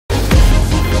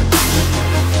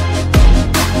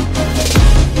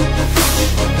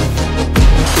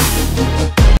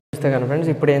చూస్తే కానీ ఫ్రెండ్స్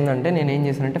ఇప్పుడు ఏంటంటే నేను ఏం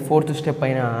చేశానంటే ఫోర్త్ స్టెప్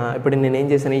అయినా ఇప్పుడు నేను ఏం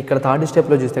చేశాను ఇక్కడ థర్డ్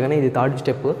స్టెప్లో చూస్తే కానీ ఇది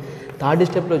థర్డ్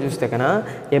స్టెప్లో చూస్తే కన్నా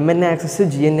MNA యాక్సిస్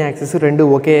GNA యాక్సిస్ రెండు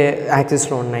ఒకే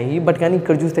యాక్సిస్లో ఉన్నాయి. బట్ కానీ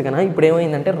ఇక్కడ చూస్తే కన్నా ఇప్పుడు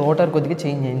ఏమైందంటే రోటర్ కొద్దిగా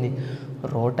చేంజ్ అయింది,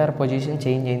 రోటర్ పొజిషన్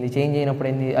చేంజ్ అయినప్పుడు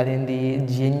ఏంది అదేంది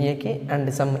GNAకి అండ్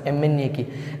సమ్ MNAకి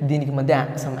దీనికి మధ్య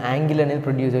సమ్ యాంగిల్ అనేది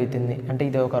ప్రొడ్యూస్ అవుతుంది. అంటే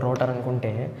ఇది ఒక రోటర్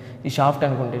అనుకుంటే ఈ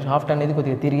షాఫ్ట్ అనేది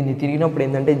కొద్దిగా తిరిగినప్పుడు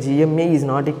ఏంటంటే GMA is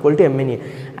not equal to MNA,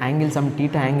 angle sum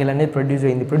theta angle అనేది ప్రొడ్యూస్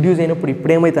అయినప్పుడు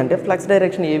ఇప్పుడు ఏమవుతుందంటే ఫ్లక్స్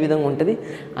డైరెక్షన్ ఏ విధంగా ఉంటుంది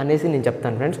అనేసి నేను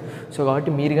చెప్తాను ఫ్రెండ్స్. సో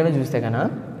కాబట్టి మీరు కన్నా చూస్తే కన్నా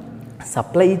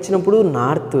సప్లై ఇచ్చినప్పుడు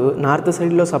నార్త్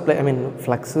సైడ్లో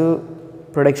ఫ్లక్స్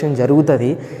ప్రొడక్షన్ జరుగుతుంది,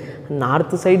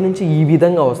 నార్త్ సైడ్ నుంచి ఈ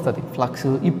విధంగా వస్తుంది ఫ్లక్స్.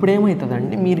 ఇప్పుడు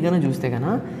ఏమవుతుందంటే మీరు కన్నా చూస్తే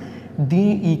కన్నా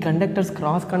ఈ కండక్టర్స్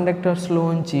క్రాస్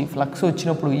కండక్టర్స్లోంచి ఫ్లక్స్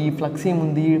వచ్చినప్పుడు ఈ ఫ్లక్స్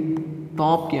ఏముంది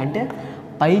టాప్కి అంటే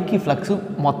పైకి ఫ్లక్స్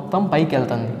మొత్తం పైకి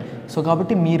వెళ్తుంది. సో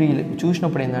కాబట్టి మీరు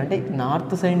చూసినప్పుడు ఏంటంటే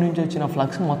నార్త్ సైడ్ నుంచి వచ్చిన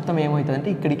ఫ్లక్స్ మొత్తం ఏమవుతుందంటే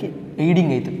ఇక్కడికి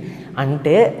ఎయిడింగ్ అవుతుంది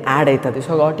అంటే యాడ్ అవుతుంది.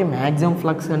 సో కాబట్టి మ్యాక్సిమం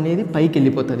ఫ్లక్స్ అనేది పైకి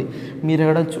వెళ్ళిపోతుంది.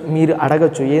 మీరు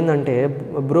అడగచ్చు ఏంటంటే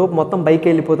బ్రో మొత్తం పైకి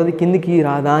వెళ్ళిపోతుంది కిందికి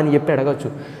రాదా అని చెప్పి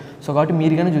అడగచ్చు. సో కాబట్టి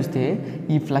మీరు కన్నా చూస్తే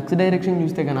ఈ ఫ్లక్స్ డైరెక్షన్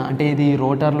చూస్తే కన్నా అంటే ఇది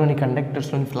రోటర్లోని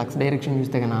కండక్టర్స్లోని ఫ్లక్స్ డైరెక్షన్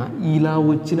చూస్తే కన్నా ఇలా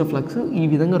వచ్చిన ఫ్లక్స్ ఈ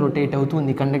విధంగా రొటేట్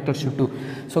అవుతుంది కండక్టర్ చుట్టూ.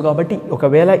 సో కాబట్టి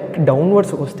ఒకవేళ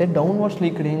డౌన్వర్డ్స్కి వస్తే డౌన్వర్డ్స్లో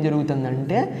ఇక్కడ ఏం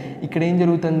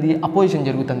జరుగుతుంది అపోజిషన్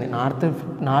జరుగుతుంది.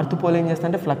 నార్త్ పోల్ ఏం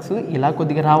చేస్తుందంటే ఫ్లక్స్ ఇలా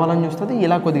కొద్దిగా రావాలని చూస్తుంది,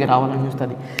 ఇలా కొద్దిగా రావాలని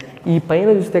చూస్తుంది. ఈ పైన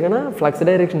చూస్తే కన్నా ఫ్లక్స్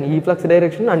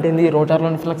డైరెక్షన్ అంటే ఇది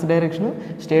రోటర్లోని flux direction,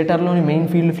 స్టేటర్లోని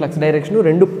main field flux direction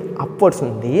రెండు అప్వర్డ్స్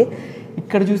ఉంది.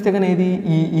 ఇక్కడ చూస్తే కానీ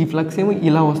ఈ ఫ్లక్స్ ఏమో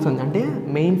ఇలా వస్తుంది అంటే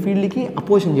మెయిన్ ఫీల్డ్కి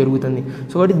అపోజిషన్ జరుగుతుంది.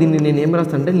 సో కాబట్టి దీన్ని నేను ఏం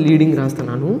రాస్తాను అంటే లీడింగ్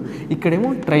రాస్తున్నాను,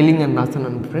 ఇక్కడేమో ట్రైలింగ్ అని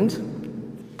రాస్తున్నాను ఫ్రెండ్స్.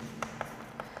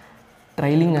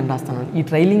 ఈ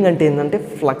ట్రైలింగ్ అంటే ఏంటంటే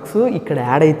ఫ్లక్స్ ఇక్కడ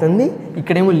యాడ్ అవుతుంది,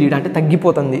 ఇక్కడేమో లీడ్ అంటే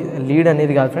తగ్గిపోతుంది. లీడ్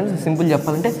అనేది కాదు ఫ్రెండ్స్, సింపుల్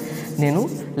చెప్పాలంటే నేను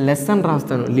లెస్ అని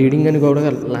రాస్తాను, లీడింగ్ అని కూడా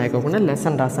లేకుండా లెస్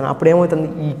అని రాస్తాను. అప్పుడు ఏమవుతుంది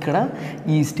ఇక్కడ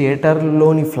ఈ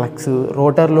స్టేటర్లోని ఫ్లక్స్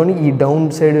రోటర్లోని ఈ డౌన్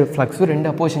సైడ్ ఫ్లక్స్ రెండు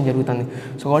అపోజిషన్ జరుగుతుంది.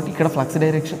 సో కాబట్టి ఇక్కడ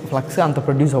ఫ్లక్స్ అంత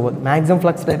ప్రొడ్యూస్ అవ్వదు. మ్యాక్సిమం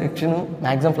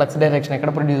ఫ్లక్స్ డైరెక్షన్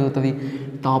ఎక్కడ ప్రొడ్యూస్ అవుతుంది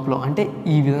టాప్లో, అంటే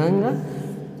ఈ విధంగా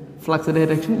ఫ్లక్స్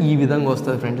డైరెక్షన్ ఈ విధంగా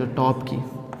వస్తుంది ఫ్రెండ్స్ టాప్కి.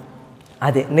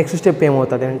 అదే నెక్స్ట్ స్టెప్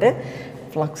ఏమవుతుంది అంటే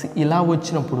ఫ్లక్స్ ఇలా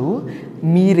వచ్చినప్పుడు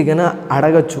మీరు గన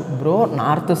అడగచ్చు బ్రో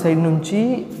నార్త్ సైడ్ నుంచి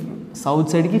సౌత్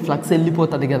సైడ్కి ఫ్లక్స్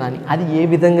వెళ్ళిపోతుంది కదా అని. అది ఏ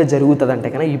విధంగా జరుగుతుంది అంటే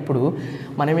కనుక ఇప్పుడు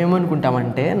మనం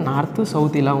ఏమనుకుంటామంటే నార్త్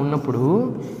సౌత్ ఇలా ఉన్నప్పుడు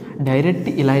డైరెక్ట్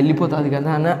ఇలా వెళ్ళిపోతుంది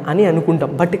కదా అని అనుకుంటాం.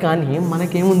 బట్ కానీ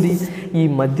మనకేముంది ఈ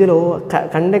మధ్యలో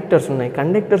కండక్టర్స్ ఉన్నాయి.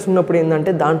 కండక్టర్స్ ఉన్నప్పుడు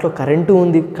ఏంటంటే దాంట్లో కరెంటు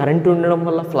ఉంది, కరెంటు ఉండడం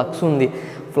వల్ల ఫ్లక్స్ ఉంది,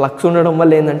 ఫ్లక్స్ ఉండడం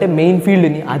వల్ల ఏంటంటే మెయిన్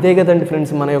ఫీల్డ్ని అదే కదండి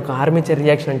ఫ్రెండ్స్ మన యొక్క ఆర్మేచర్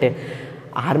రియాక్షన్ అంటే.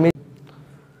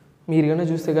 మీరు కన్నా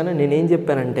చూస్తే కన్నా నేనేం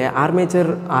చెప్పానంటే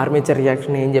ఆర్మేచర్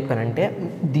రియాక్షన్ ఏం చెప్పానంటే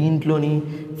దీంట్లోని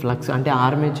ఫ్లక్స్ అంటే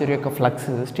ఆర్మేచర్ యొక్క ఫ్లక్స్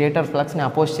స్టేటర్ ఫ్లక్స్ని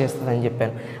అపోజ్ చేస్తుంది అని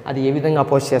చెప్పాను. అది ఏ విధంగా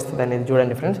అపోజ్ చేస్తుంది అనేది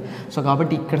చూడండి ఫ్రెండ్స్. సో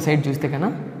కాబట్టి ఇక్కడ సైడ్ చూస్తే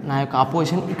కన్నా నా యొక్క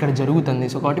అపోజిషన్ ఇక్కడ జరుగుతుంది.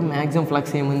 సో కాబట్టి మ్యాక్సిమం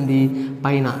ఫ్లక్స్ ఏముంది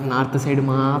పైన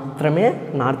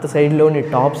నార్త్ సైడ్లోని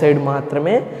టాప్ సైడ్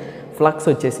మాత్రమే ఫ్లక్స్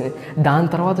వచ్చేసింది. దాని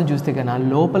తర్వాత చూస్తే కన్నా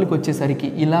లోపలికి వచ్చేసరికి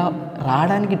ఇలా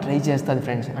రావడానికి ట్రై చేస్తుంది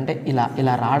ఫ్రెండ్స్, అంటే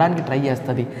ఇలా రావడానికి ట్రై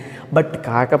చేస్తుంది. బట్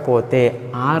కాకపోతే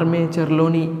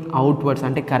ఆర్మేచర్లోని అవుట్వర్డ్స్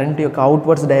అంటే కరెంట్ యొక్క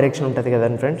అవుట్వర్డ్స్ డైరెక్షన్ ఉంటుంది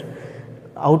కదండి ఫ్రెండ్స్,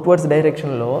 అవుట్వర్డ్స్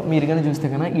డైరెక్షన్లో మీరు కానీ చూస్తే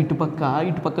కన్నా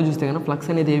ఇటుపక్క చూస్తే కన్నా ఫ్లక్స్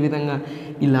అనేది ఏ విధంగా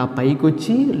ఇలా పైకి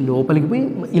వచ్చి లోపలికి పోయి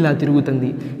ఇలా తిరుగుతుంది.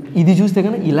 ఇది చూస్తే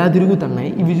కన్నా ఇలా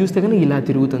తిరుగుతున్నాయి, ఇవి చూస్తే కన్నా ఇలా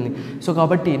తిరుగుతుంది. సో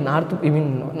కాబట్టి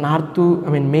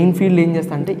మెయిన్ ఫీల్డ్ ఏం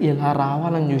చేస్తా అంటే ఇలా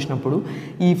రావాలని చూసినప్పుడు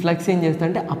ఈ ఫ్లక్స్ ఏం చేస్తా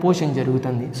అంటే అపోజిషన్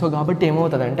జరుగుతుంది. సో కాబట్టి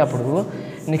ఏమవుతుంది అంటే అప్పుడు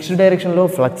నెక్స్ట్ డైరెక్షన్లో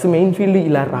ఫ్లక్స్ మెయిన్ ఫీల్డ్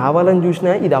ఇలా రావాలని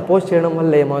చూసినా ఇది అపోజ్ చేయడం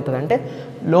వల్ల ఏమవుతుంది అంటే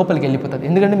లోపలికి వెళ్ళిపోతుంది.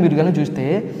 ఎందుకంటే మీరు కానీ చూస్తే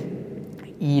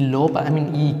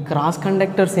ఈ క్రాస్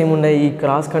కండక్టర్స్ ఏమున్నాయి, ఈ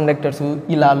క్రాస్ కండక్టర్స్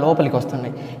ఇలా లోపలికి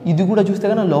వస్తున్నాయి, ఇది కూడా చూస్తే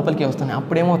కానీ లోపలికి వస్తున్నాయి.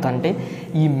 అప్పుడు ఏమవుతుందంటే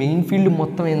ఈ మెయిన్ ఫీల్డ్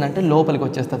మొత్తం ఏంటంటే లోపలికి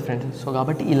వచ్చేస్తుంది ఫ్రెండ్స్. సో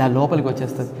కాబట్టి ఇలా లోపలికి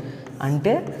వచ్చేస్తుంది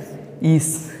అంటే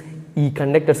ఈ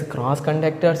conductors cross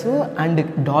conductors and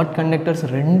dot conductors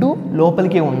రెండు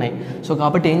లోపలికే ఉన్నాయి. సో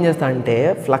కాబట్టి ఏం చేస్తా అంటే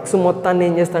ఫ్లక్స్ మొత్తాన్ని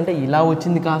ఏం చేస్తా అంటే ఇలా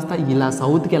వచ్చింది కాస్త ఇలా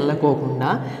సౌత్కి వెళ్ళకోకుండా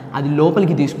అది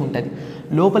లోపలికి తీసుకుంటుంది.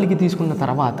 లోపలికి తీసుకున్న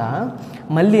తర్వాత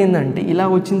మళ్ళీ ఏంటంటే ఇలా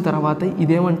వచ్చిన తర్వాత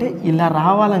ఇదేమంటే ఇలా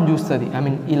రావాలని చూస్తుంది,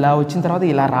 ఇలా వచ్చిన తర్వాత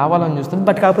ఇలా రావాలని చూస్తుంది.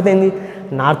 బట్ కాకపోతే ఏంది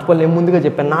నార్త్ పోల్ ముందుగా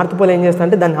చెప్పాను, నార్త్ పోల్ ఏం చేస్తా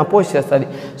అంటే దాన్ని అపోజ్ చేస్తుంది.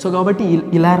 సో కాబట్టి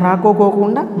ఇలా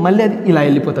రాకోకుండా మళ్ళీ అది ఇలా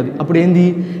వెళ్ళిపోతుంది. అప్పుడు ఏంది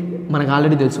మనకు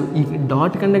ఆల్రెడీ తెలుసు ఈ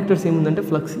డాట్ కండక్టర్స్ ఏముందంటే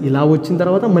ఫ్లక్స్ ఇలా వచ్చిన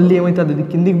తర్వాత మళ్ళీ ఏమవుతుంది అది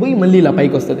కిందికి పోయి మళ్ళీ ఇలా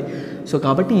పైకి వస్తుంది. సో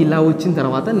కాబట్టి ఇలా వచ్చిన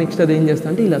తర్వాత నెక్స్ట్ అది ఏం చేస్తా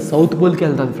అంటే ఇలా సౌత్ పోల్కి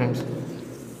వెళ్తుంది ఫ్రెండ్స్.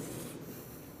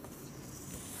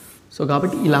 సో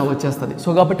కాబట్టి ఇలా వచ్చేస్తుంది. సో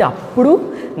కాబట్టి అప్పుడు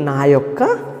నా యొక్క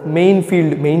మెయిన్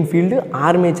ఫీల్డ్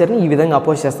ఆర్మేచర్ని ఈ విధంగా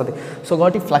అపోజ్ చేస్తుంది. సో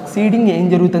కాబట్టి ఫ్లక్సీడింగ్ ఏం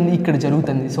జరుగుతుంది, ఇక్కడ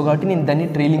జరుగుతుంది. సో కాబట్టి నేను దాన్ని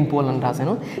ట్రైలింగ్ పోల్ అని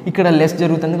రాశాను. ఇక్కడ లెస్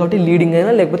జరుగుతుంది కాబట్టి లీడింగ్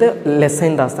అయినా లేకపోతే లెస్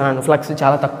అయినా రాస్తాను. ఫ్లక్స్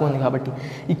చాలా తక్కువ ఉంది కాబట్టి.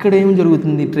 ఇక్కడ ఏం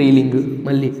జరుగుతుంది, ట్రైలింగ్,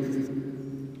 మళ్ళీ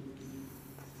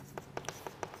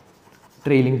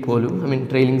ట్రైలింగ్ పోలు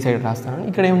ట్రైలింగ్ సైడ్ రాస్తాను.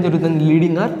 ఇక్కడ ఏం జరుగుతుంది,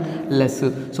 లీడింగ్ ఆర్ లెస్.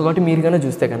 సో కాబట్టి మీరు కన్నా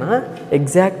చూస్తే కన్నా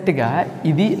ఎగ్జాక్ట్గా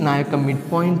ఇది నా యొక్క మిడ్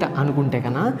పాయింట్ అనుకుంటే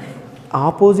కన్నా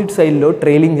ఆపోజిట్ సైడ్లో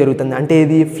ట్రైలింగ్ జరుగుతుంది. అంటే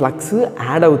ఇది ఫ్లక్స్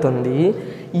యాడ్ అవుతుంది,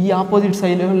 ఈ ఆపోజిట్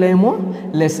సైడ్లో ఏమో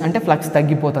లెస్ అంటే ఫ్లక్స్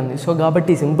తగ్గిపోతుంది. సో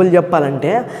కాబట్టి సింపుల్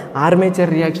చెప్పాలంటే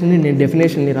ఆర్మేచర్ రియాక్షన్ని నేను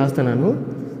డెఫినేషన్ని రాస్తున్నాను.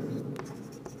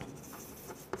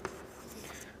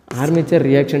 ఆర్మేచర్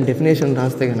రియాక్షన్ డెఫినేషన్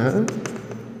రాస్తే కన్నా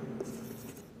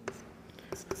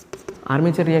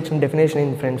ఆర్మేచర్ రియాక్షన్ డెఫినేషన్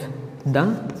ఏంటి friends, the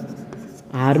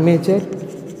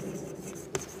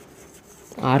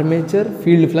armature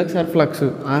field flux are flux,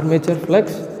 armature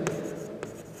flux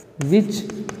which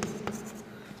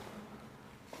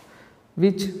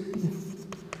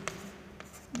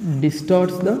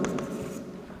distorts the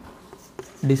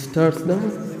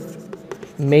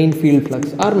main field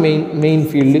flux are main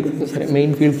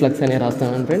field flux అనే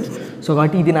రాస్తాను ఫ్రెండ్స్. సో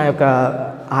కాబట్టి ఇది నా యొక్క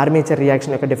ఆర్మేచర్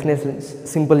రియాక్షన్ యొక్క డెఫినేషన్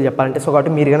సింపుల్ చెప్పాలంటే. సో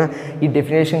కాబట్టి మీరు కన్నా ఈ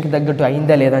డెఫినేషన్కి తగ్గట్టు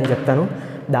అయిందా లేదా అని చెప్తాను.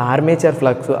 ద ఆర్మేచర్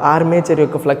ఫ్లక్స్, ఆర్మేచర్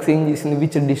యొక్క ఫ్లక్స్ ఏం చేసింది,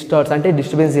 విచ్ డిస్టార్ట్స్ అంటే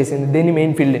డిస్టర్బెన్స్ చేసింది దేని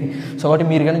మెయిన్ ఫీల్డ్ని. సో కాబట్టి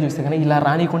మీరు కానీ చూస్తే కానీ ఇలా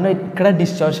రానికుండా ఇక్కడ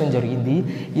డిస్టార్షన్ జరిగింది,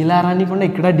 ఇలా రానికుండా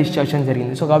ఇక్కడ డిస్టార్షన్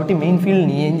జరిగింది. సో కాబట్టి మెయిన్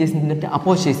ఫీల్డ్ని ఏం చేసింది అంటే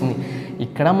అపోజ్ చేసింది.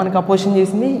 ఇక్కడ మనకు అపోజిషన్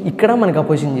చేసింది, ఇక్కడ మనకు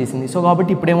అపోజిషన్ చేసింది. సో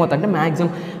కాబట్టి ఇప్పుడు ఏమవుతుందంటే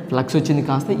మ్యాక్సిమం ఫ్లక్స్ వచ్చింది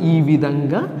కాస్త ఈ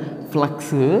విధంగా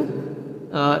ఫ్లక్స్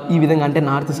ఈ విధంగా అంటే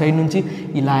నార్త్ సైడ్ నుంచి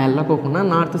ఇలా వెళ్ళకోకుండా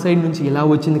నార్త్ సైడ్ నుంచి ఇలా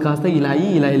వచ్చింది కాస్త ఇలా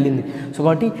వెళ్ళింది. సో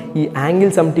కాబట్టి ఈ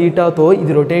యాంగిల్ సమ్ టీటాతో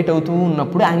ఇది రొటేట్ అవుతూ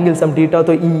ఉన్నప్పుడు యాంగిల్ సమ్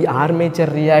టీటాతో ఈ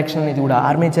ఆర్మేచర్ రియాక్షన్ అనేది కూడా,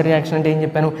 ఆర్మేచర్ రియాక్షన్ అంటే ఏం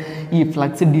చెప్పాను, ఈ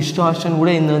ఫ్లక్స్ డిస్టార్షన్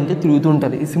కూడా ఏంటంటే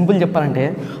తిరుగుతుంటుంది. సింపుల్ చెప్పాలంటే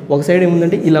ఒక సైడ్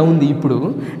ఏముందంటే ఇలా ఉంది, ఇప్పుడు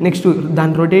నెక్స్ట్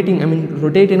దాని రొటేట్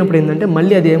అయినప్పుడు ఏంటంటే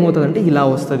మళ్ళీ అది ఏమవుతుందంటే ఇలా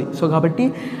వస్తుంది. సో కాబట్టి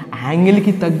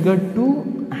యాంగిల్కి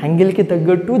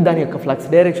తగ్గట్టు దాని యొక్క ఫ్లక్స్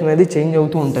డైరెక్షన్ అనేది చేంజ్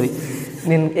అవుతూ ఉంటుంది.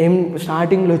 నేను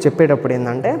స్టార్టింగ్లో చెప్పేటప్పుడు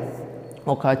ఏంటంటే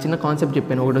ఒక చిన్న కాన్సెప్ట్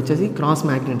చెప్పాను. ఒకటి వచ్చేసి క్రాస్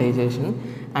మ్యాగ్నటైజేషన్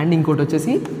అండ్ ఇంకోటి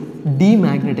వచ్చేసి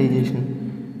డిమాగ్నటైజేషన్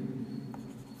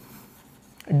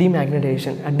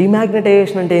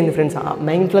అంటే ఏంది ఫ్రెండ్స్,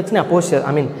 మెయిన్ ఫ్లక్స్ని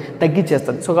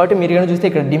తగ్గించేస్తుంది. సో కాబట్టి మీరు కానీ చూస్తే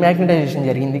ఇక్కడ డిమాగ్నటైజేషన్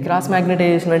జరిగింది. క్రాస్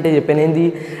మ్యాగ్నటైజేషన్ అంటే చెప్పాను ఏంది,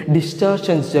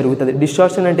 డిస్టార్షన్స్ జరుగుతుంది.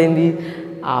 డిస్టార్షన్ అంటే ఏంది,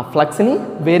 ఆ ఫ్లక్స్ని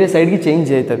వేరే సైడ్కి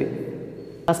చేంజ్ అవుతుంది.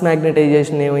 క్రాస్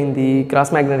మ్యాగ్నటైజేషన్ ఏమైంది,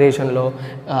 క్రాస్ మ్యాగ్నటైజేషన్లో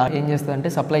ఏం చేస్తుంది అంటే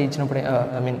సప్లై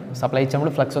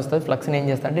ఇచ్చినప్పుడు ఫ్లక్స్ వస్తుంది. ఫ్లక్స్ని ఏం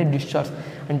చేస్తుంది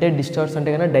అంటే డిస్టార్ట్స్ అంటే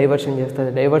కన్నా డైవర్షన్ చేస్తుంది.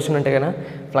 డైవర్షన్ అంటే కన్నా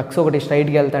ఫ్లక్స్ ఒకటి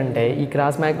స్ట్రైట్కి వెళ్తా అంటే ఈ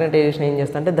క్రాస్ మ్యాగ్నటైజేషన్ ఏం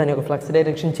చేస్తుంది అంటే దాని యొక్క ఫ్లక్స్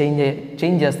డైరెక్షన్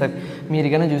చేంజ్ చేస్తుంది. మీరు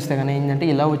కన్నా చూస్తే కానీ ఏంటంటే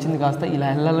ఇలా వచ్చింది కాస్త ఇలా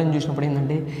వెళ్ళాలని చూసినప్పుడు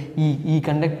ఏంటంటే ఈ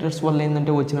కండక్టర్స్ వల్ల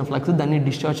ఏంటంటే వచ్చిన ఫ్లక్స్ దాన్ని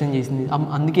డిస్టార్షన్ చేసింది.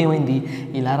 అందుకే ఏమైంది,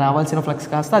 ఇలా రావాల్సిన ఫ్లక్స్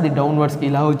కాస్త అది డౌన్వర్డ్స్కి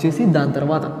ఇలా వచ్చేసి దాని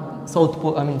తర్వాత సౌత్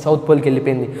పోల్కి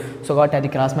వెళ్ళిపోయింది. సో కాబట్టి అది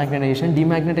క్రాస్ మ్యాగ్నటైజేషన్.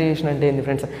 డిమాగ్నటైజేషన్ అంటే ఏంటి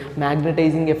ఫ్రెండ్స్,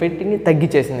 మ్యాగ్నటైజింగ్ ఎఫెక్ట్ని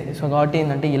తగ్గించేసింది. సో కాబట్టి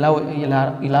ఏంటంటే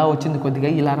ఇలా వచ్చింది కొద్దిగా,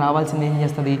 ఇలా రావాల్సింది ఏం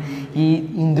చేస్తుంది,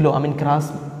 ఇందులో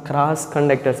క్రాస్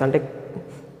కండక్టర్స్ అంటే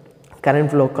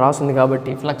కరెంట్ ఫ్లో క్రాస్ ఉంది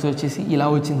కాబట్టి ఫ్లక్స్ వచ్చేసి ఇలా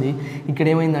వచ్చింది. ఇక్కడ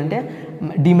ఏమైందంటే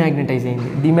డిమాగ్నటైజ్ అయింది.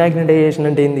 డిమాగ్నటైజేషన్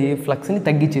అంటే ఏంది, ఫ్లక్స్ని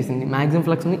తగ్గించేసింది, మ్యాక్సిమం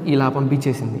ఫ్లక్స్ని ఇలా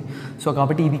పంపించేసింది. సో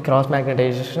కాబట్టి ఇది క్రాస్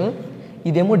మ్యాగ్నటైజేషన్,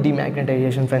 ఇదేమో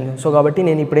డిమాగ్నటైజేషన్ ఫ్రెండ్స్. సో కాబట్టి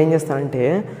నేను ఇప్పుడు ఏం చేస్తానంటే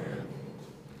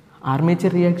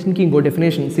ఆర్మేచర్ రియాక్షన్కి ఇంకో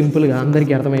డెఫినేషన్ సింపుల్గా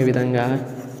అందరికీ అర్థమయ్యే విధంగా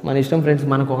మన ఇష్టం ఫ్రెండ్స్.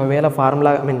 మనకు ఒకవేళ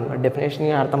ఫార్ములా డెఫినేషన్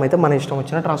అర్థమైతే మన ఇష్టం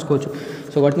వచ్చినట్టు రాసుకోవచ్చు.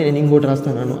 సో కాబట్టి నేను ఇంకోటి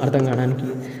రాస్తున్నాను అర్థం కావడానికి.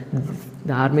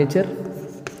 The armature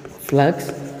flux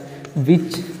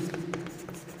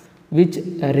which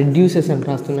reduces అని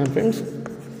రాస్తున్నాను friends.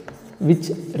 Which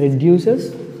reduces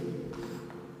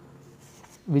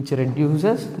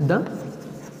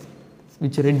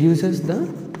the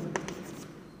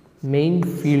main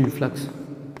field flux.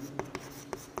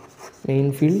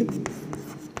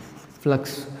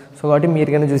 So కాబట్టి మీరు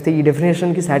కనుక చూస్తే ఈ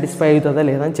డెఫినేషన్కి సాటిస్ఫై అవుతుందా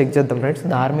లేదా అని చెక్ చేద్దాం friends.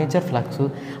 The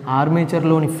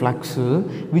ఆర్మేచర్లోని flux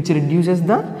which reduces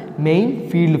the main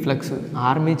field flux.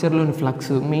 ఆర్మేచర్లోని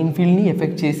flux main ఫీల్డ్ని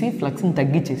ఎఫెక్ట్ చేసి ఫ్లక్స్ని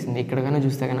తగ్గించేసింది ఇక్కడ కన్నా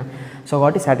చూస్తే కన్నా. సో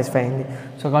కాబట్టి సాటిస్ఫై అయింది.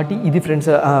 సో కాబట్టి ఇది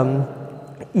ఫ్రెండ్స్,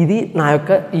 ఇది నా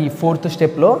యొక్క ఈ ఫోర్త్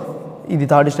స్టెప్లో, ఇది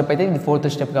థర్డ్ స్టెప్ అయితే ఇది ఫోర్త్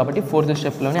స్టెప్ కాబట్టి ఫోర్త్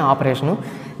స్టెప్లోనే ఆపరేషను.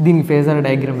 దీనికి ఫేజర్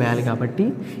డయాగ్రామ్ వేయాలి కాబట్టి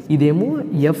ఇదేమో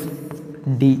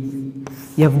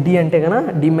ఎఫ్డి అంటే కన్నా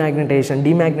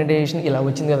డిమాగ్నటైజేషన్ ఇలా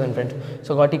వచ్చింది కదండి ఫ్రెండ్స్. సో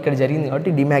కాబట్టి ఇక్కడ జరిగింది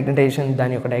కాబట్టి డిమాగ్నటైజేషన్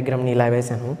దాని యొక్క డయాగ్రామ్ని ఇలా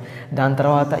వేశాను. దాని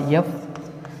తర్వాత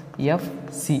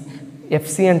ఎఫ్సి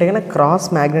ఎఫ్సి అంటే కన్నా క్రాస్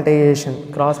మ్యాగ్నటైజేషన్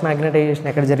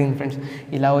ఎక్కడ జరిగింది ఫ్రెండ్స్,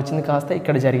 ఇలా వచ్చింది కాస్త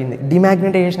ఇక్కడ జరిగింది.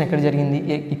 డిమాగ్నటైజేషన్ ఎక్కడ జరిగింది,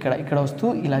 ఇక్కడ వస్తూ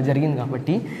ఇలా జరిగింది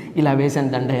కాబట్టి ఇలా వేసాను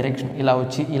దాని డైరెక్షన్, ఇలా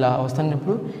వచ్చి ఇలా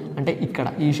వస్తున్నప్పుడు అంటే ఇక్కడ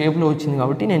ఈ షేప్లో వచ్చింది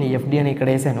కాబట్టి నేను ఎఫ్డి అని ఇక్కడ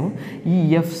వేసాను. ఈ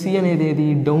ఎఫ్సి అనేది ఏది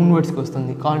డౌన్వర్డ్స్కి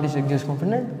వస్తుంది. కావాలంటే చెక్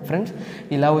చేసుకోండి ఫ్రెండ్స్,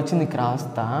 ఇలా వచ్చింది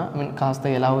కాస్త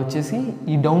ఇలా వచ్చేసి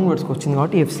ఈ డౌన్వర్డ్స్కి వచ్చింది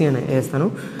కాబట్టి ఎఫ్సి అని వేస్తాను.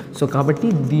 సో కాబట్టి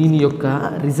దీని యొక్క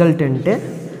రిజల్ట్ అంటే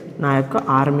నా యొక్క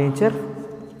ఆర్మేచర్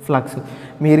ఫ్లక్స్.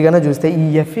 మీరు కన్నా చూస్తే ఈ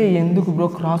ఎఫ్ఏ ఎందుకు బ్రో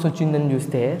క్రాస్ వచ్చిందని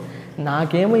చూస్తే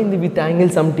నాకేమైంది విత్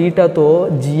యాంగిల్ సమ్ టీటాతో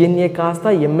జిఎన్ఏ కాస్త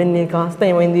ఎంఎన్ఏ కాస్త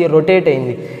ఏమైంది రొటేట్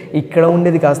అయింది. ఇక్కడ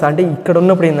ఉండేది కాస్త అంటే ఇక్కడ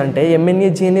ఉన్నప్పుడు ఏంటంటే ఎంఎన్ఏ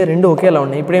జిఎన్ఏ రెండు ఒకేలా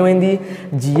ఉన్నాయి. ఇప్పుడు ఏమైంది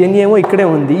జిఎన్ఏ ఏమో ఇక్కడే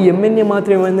ఉంది, ఎంఎన్ఏ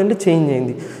మాత్రం ఏమైందంటే చేంజ్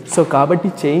అయింది. సో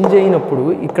కాబట్టి చేంజ్ అయినప్పుడు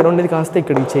ఇక్కడ ఉండేది కాస్త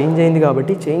ఇక్కడికి చేంజ్ అయింది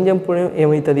కాబట్టి చేంజ్ అయినప్పుడు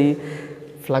ఏమవుతుంది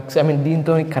ఫ్లక్స్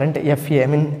దీంతో కరెంట్ ఎఫ్ఏ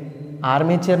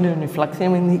ఆర్మేచర్లోని ఫ్లక్స్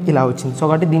ఏమైంది ఇలా వచ్చింది. సో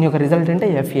కాబట్టి దీని యొక్క రిజల్ట్ అంటే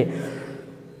ఎఫ్ఏ.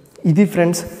 ఇది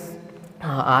ఫ్రెండ్స్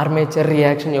ఆర్మేచర్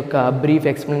రియాక్షన్ యొక్క బ్రీఫ్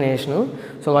ఎక్స్ప్లెనేషను.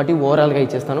 సో కాబట్టి ఓవరాల్గా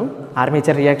ఇచ్చేస్తాను.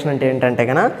 ఆర్మేచర్ రియాక్షన్ అంటే ఏంటంటే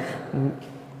కన్నా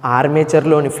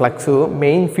ఆర్మేచర్లోని ఫ్లక్స్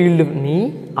మెయిన్ ఫీల్డ్ని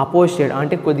అపోజ్ చేయడం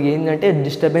అంటే కొద్దిగా ఏంటంటే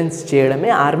డిస్టర్బెన్స్ చేయడమే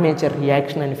ఆర్మేచర్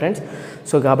రియాక్షన్ అని ఫ్రెండ్స్.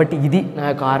 సో కాబట్టి ఇది నా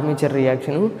యొక్క ఆర్మేచర్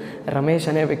రియాక్షను. రమేష్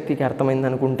అనే వ్యక్తికి అర్థమైంది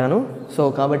అనుకుంటాను. సో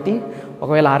కాబట్టి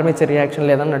ఒకవేళ ఆర్మేచర్ రియాక్షన్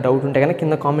లేదన్న డౌట్ ఉంటే కనుక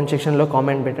కింద కామెంట్ సెక్షన్లో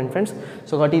కామెంట్ పెట్టండి ఫ్రెండ్స్.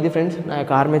 సో కాబట్టి ఇది ఫ్రెండ్స్ నా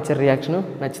యొక్క ఆర్మేచర్ రియాక్షన్.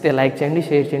 నచ్చితే లైక్ చేయండి,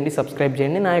 షేర్ చేయండి, సబ్స్క్రైబ్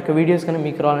చేయండి. నా యొక్క వీడియోస్ కానీ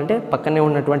మీకు రావాలంటే పక్కనే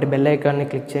ఉన్నటువంటి బెల్ ఐకాన్ని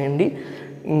క్లిక్ చేయండి.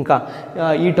 ఇంకా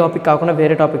ఈ టాపిక్ కాకుండా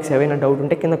వేరే టాపిక్స్ ఏవైనా డౌట్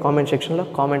ఉంటే కింద కామెంట్ సెక్షన్లో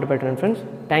కామెంట్ పెట్టండి friends.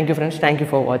 Thank you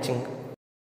for watching.